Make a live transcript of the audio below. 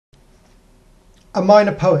A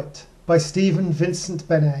Minor Poet by Vincent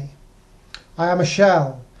Benét. I am a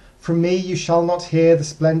shell. From me you shall not hear the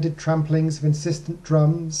splendid tramplings of insistent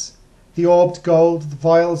drums, the orbed gold of the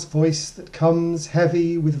viol's voice that comes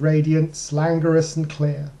heavy with radiance, languorous and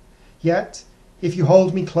clear. Yet, if you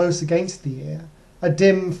hold me close against the ear, a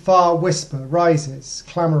dim, far whisper rises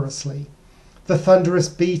clamorously, the thunderous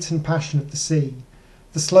beat and passion of the sea,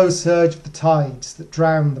 the slow surge of the tides that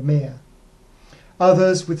drown the mere.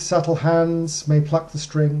 Others with subtle hands may pluck the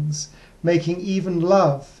strings, making even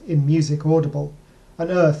love in music audible,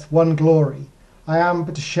 and earth one glory. I am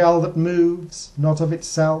but a shell that moves, not of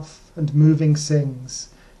itself, and moving sings,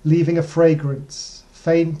 leaving a fragrance,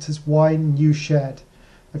 faint as wine new shed,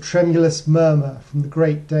 a tremulous murmur from the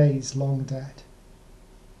great days long dead.